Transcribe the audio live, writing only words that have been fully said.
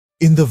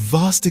In the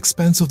vast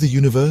expanse of the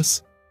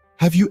universe,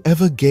 have you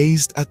ever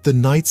gazed at the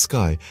night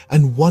sky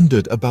and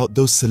wondered about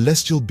those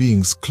celestial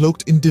beings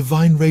cloaked in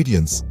divine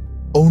radiance,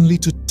 only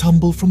to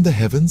tumble from the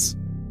heavens?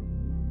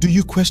 Do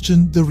you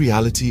question the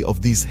reality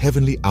of these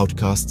heavenly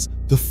outcasts,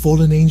 the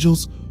fallen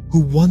angels who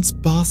once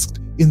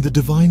basked in the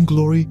divine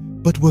glory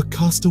but were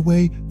cast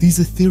away? These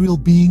ethereal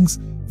beings,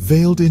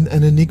 veiled in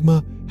an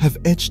enigma, have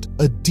etched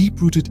a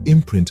deep-rooted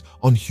imprint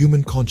on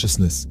human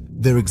consciousness,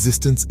 their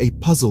existence a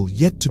puzzle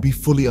yet to be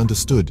fully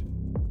understood.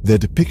 Their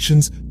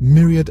depictions,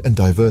 myriad and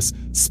diverse,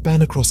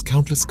 span across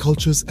countless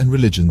cultures and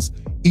religions,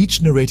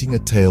 each narrating a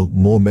tale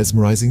more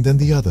mesmerizing than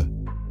the other.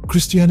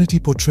 Christianity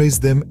portrays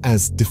them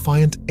as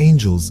defiant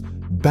angels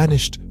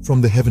banished from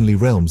the heavenly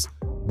realms,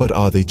 but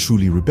are they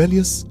truly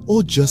rebellious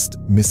or just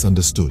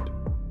misunderstood?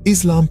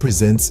 Islam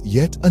presents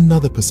yet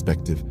another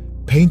perspective,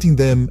 painting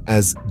them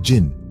as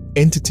jinn,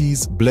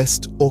 entities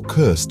blessed or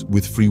cursed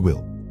with free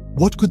will.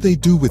 What could they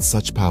do with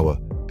such power,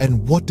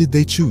 and what did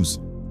they choose?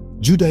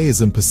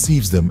 Judaism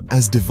perceives them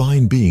as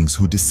divine beings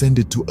who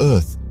descended to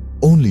earth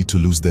only to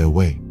lose their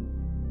way.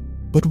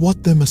 But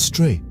what them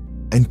astray,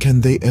 and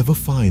can they ever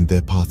find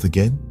their path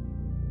again?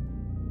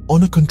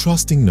 On a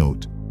contrasting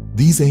note,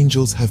 these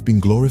angels have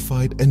been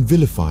glorified and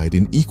vilified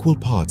in equal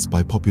parts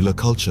by popular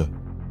culture.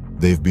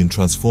 They've been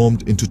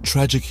transformed into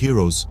tragic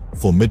heroes,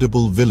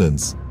 formidable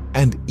villains,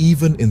 and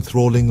even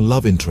enthralling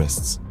love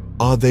interests.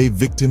 Are they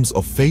victims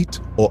of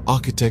fate or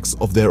architects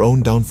of their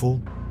own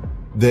downfall?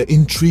 Their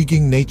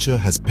intriguing nature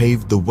has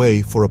paved the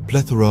way for a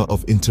plethora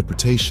of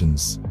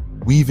interpretations,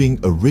 weaving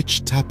a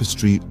rich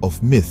tapestry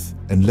of myth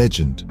and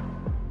legend.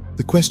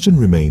 The question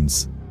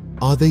remains,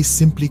 are they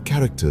simply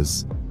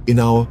characters in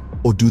our,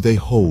 or do they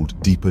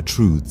hold deeper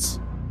truths?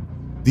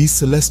 These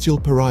celestial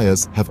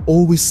pariahs have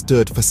always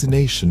stirred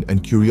fascination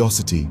and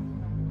curiosity,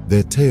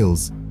 their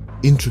tales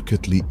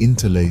intricately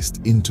interlaced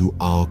into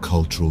our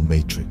cultural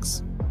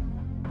matrix.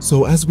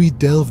 So as we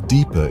delve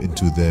deeper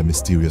into their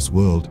mysterious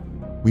world,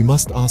 we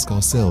must ask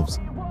ourselves,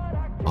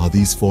 are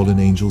these fallen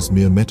angels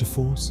mere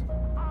metaphors?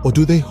 Or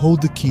do they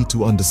hold the key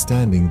to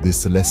understanding the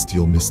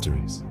celestial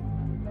mysteries?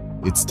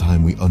 It's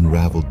time we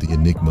unraveled the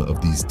enigma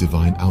of these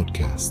divine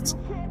outcasts,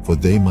 for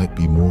they might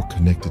be more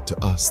connected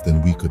to us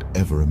than we could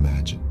ever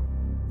imagine.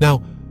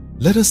 Now,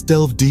 let us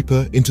delve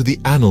deeper into the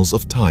annals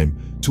of time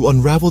to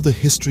unravel the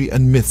history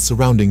and myths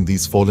surrounding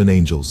these fallen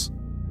angels.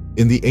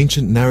 In the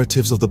ancient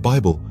narratives of the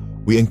Bible,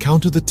 we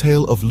encounter the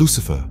tale of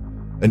Lucifer,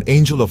 an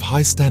angel of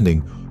high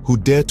standing who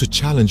dared to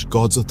challenge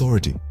God's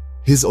authority.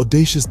 His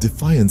audacious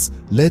defiance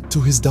led to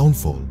his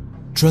downfall,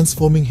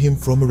 transforming him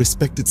from a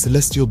respected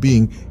celestial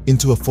being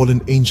into a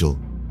fallen angel.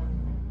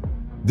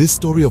 This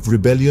story of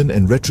rebellion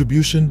and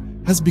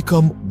retribution has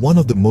become one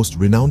of the most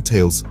renowned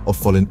tales of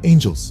fallen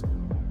angels.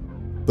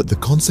 But the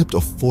concept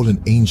of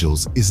fallen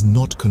angels is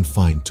not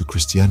confined to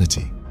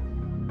Christianity.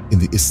 In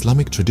the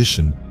Islamic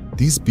tradition,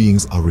 these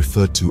beings are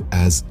referred to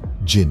as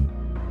jinn.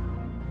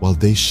 While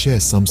they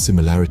share some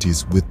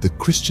similarities with the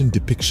Christian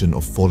depiction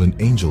of fallen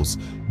angels,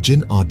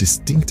 jinn are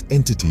distinct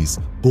entities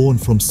born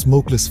from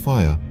smokeless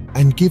fire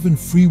and given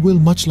free will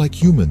much like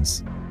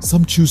humans.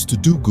 Some choose to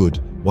do good,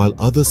 while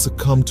others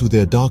succumb to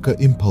their darker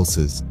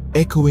impulses,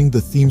 echoing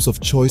the themes of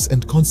choice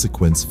and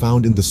consequence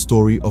found in the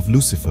story of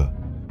Lucifer.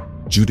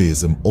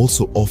 Judaism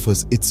also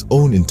offers its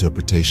own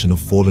interpretation of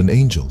fallen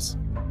angels.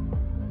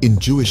 In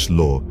Jewish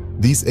law,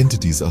 these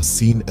entities are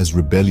seen as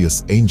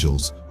rebellious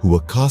angels who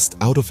were cast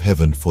out of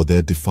heaven for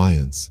their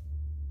defiance.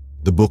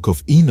 The Book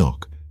of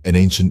Enoch, an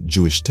ancient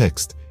Jewish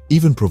text,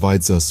 even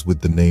provides us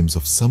with the names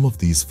of some of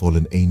these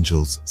fallen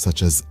angels,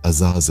 such as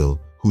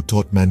Azazel, who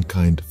taught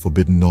mankind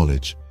forbidden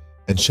knowledge,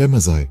 and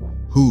Shemazai,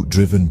 who,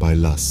 driven by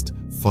lust,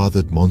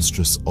 fathered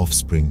monstrous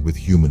offspring with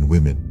human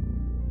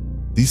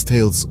women. These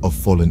tales of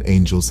fallen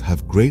angels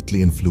have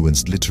greatly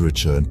influenced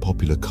literature and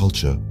popular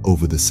culture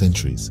over the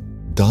centuries.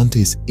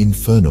 Dante's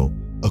Inferno,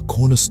 a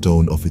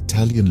cornerstone of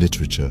Italian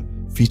literature,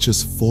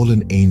 features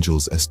fallen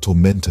angels as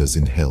tormentors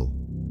in hell.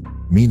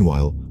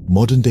 Meanwhile,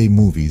 modern-day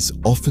movies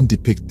often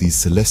depict these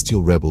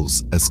celestial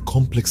rebels as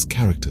complex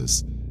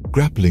characters,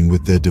 grappling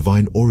with their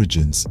divine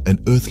origins and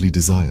earthly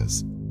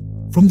desires.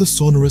 From the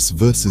sonorous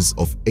verses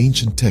of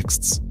ancient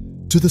texts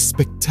to the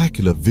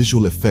spectacular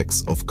visual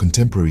effects of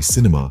contemporary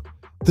cinema,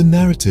 the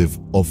narrative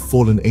of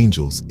fallen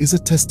angels is a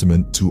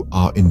testament to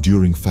our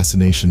enduring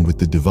fascination with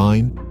the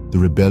divine, the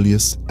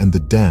rebellious, and the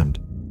damned.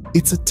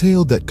 It's a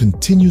tale that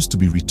continues to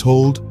be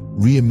retold,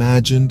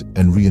 reimagined,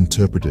 and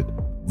reinterpreted,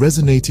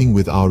 resonating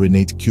with our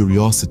innate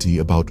curiosity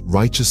about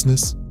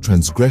righteousness,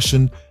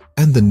 transgression,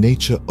 and the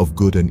nature of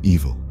good and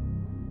evil.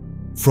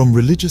 From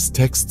religious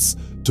texts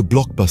to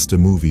blockbuster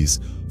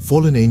movies,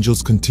 fallen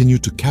angels continue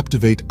to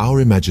captivate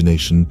our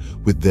imagination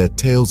with their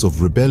tales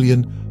of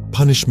rebellion,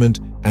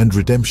 punishment, and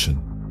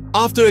redemption.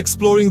 After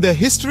exploring their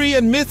history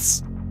and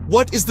myths,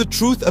 what is the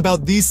truth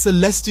about these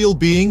celestial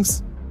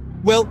beings?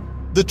 Well,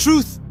 the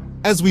truth,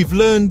 as we've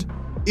learned,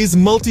 is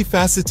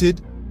multifaceted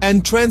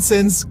and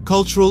transcends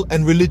cultural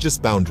and religious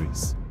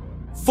boundaries.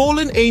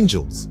 Fallen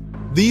angels,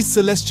 these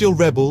celestial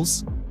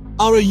rebels,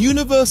 are a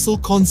universal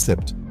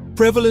concept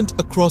prevalent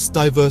across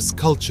diverse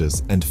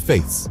cultures and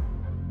faiths.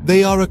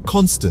 They are a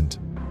constant,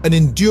 an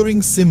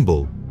enduring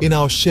symbol in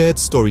our shared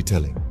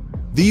storytelling.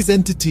 These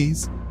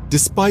entities,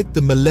 despite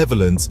the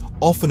malevolence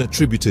often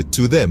attributed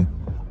to them,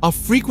 are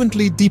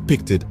frequently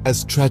depicted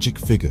as tragic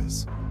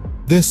figures.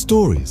 Their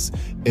stories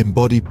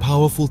embody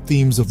powerful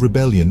themes of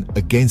rebellion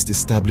against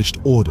established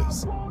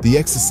orders, the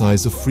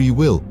exercise of free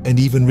will, and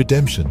even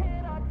redemption.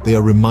 They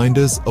are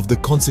reminders of the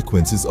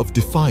consequences of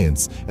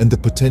defiance and the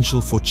potential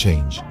for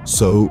change.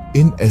 So,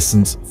 in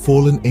essence,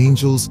 fallen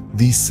angels,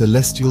 these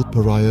celestial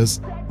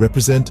pariahs,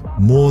 represent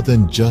more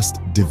than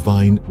just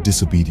divine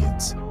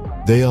disobedience.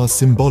 They are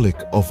symbolic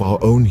of our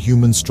own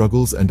human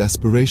struggles and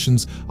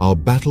aspirations, our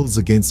battles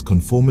against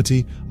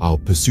conformity, our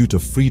pursuit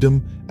of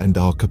freedom, and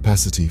our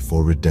capacity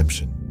for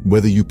redemption.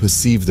 Whether you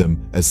perceive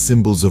them as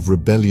symbols of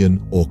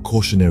rebellion or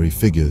cautionary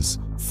figures,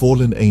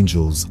 fallen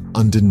angels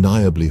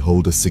undeniably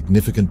hold a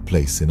significant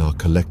place in our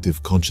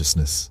collective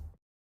consciousness.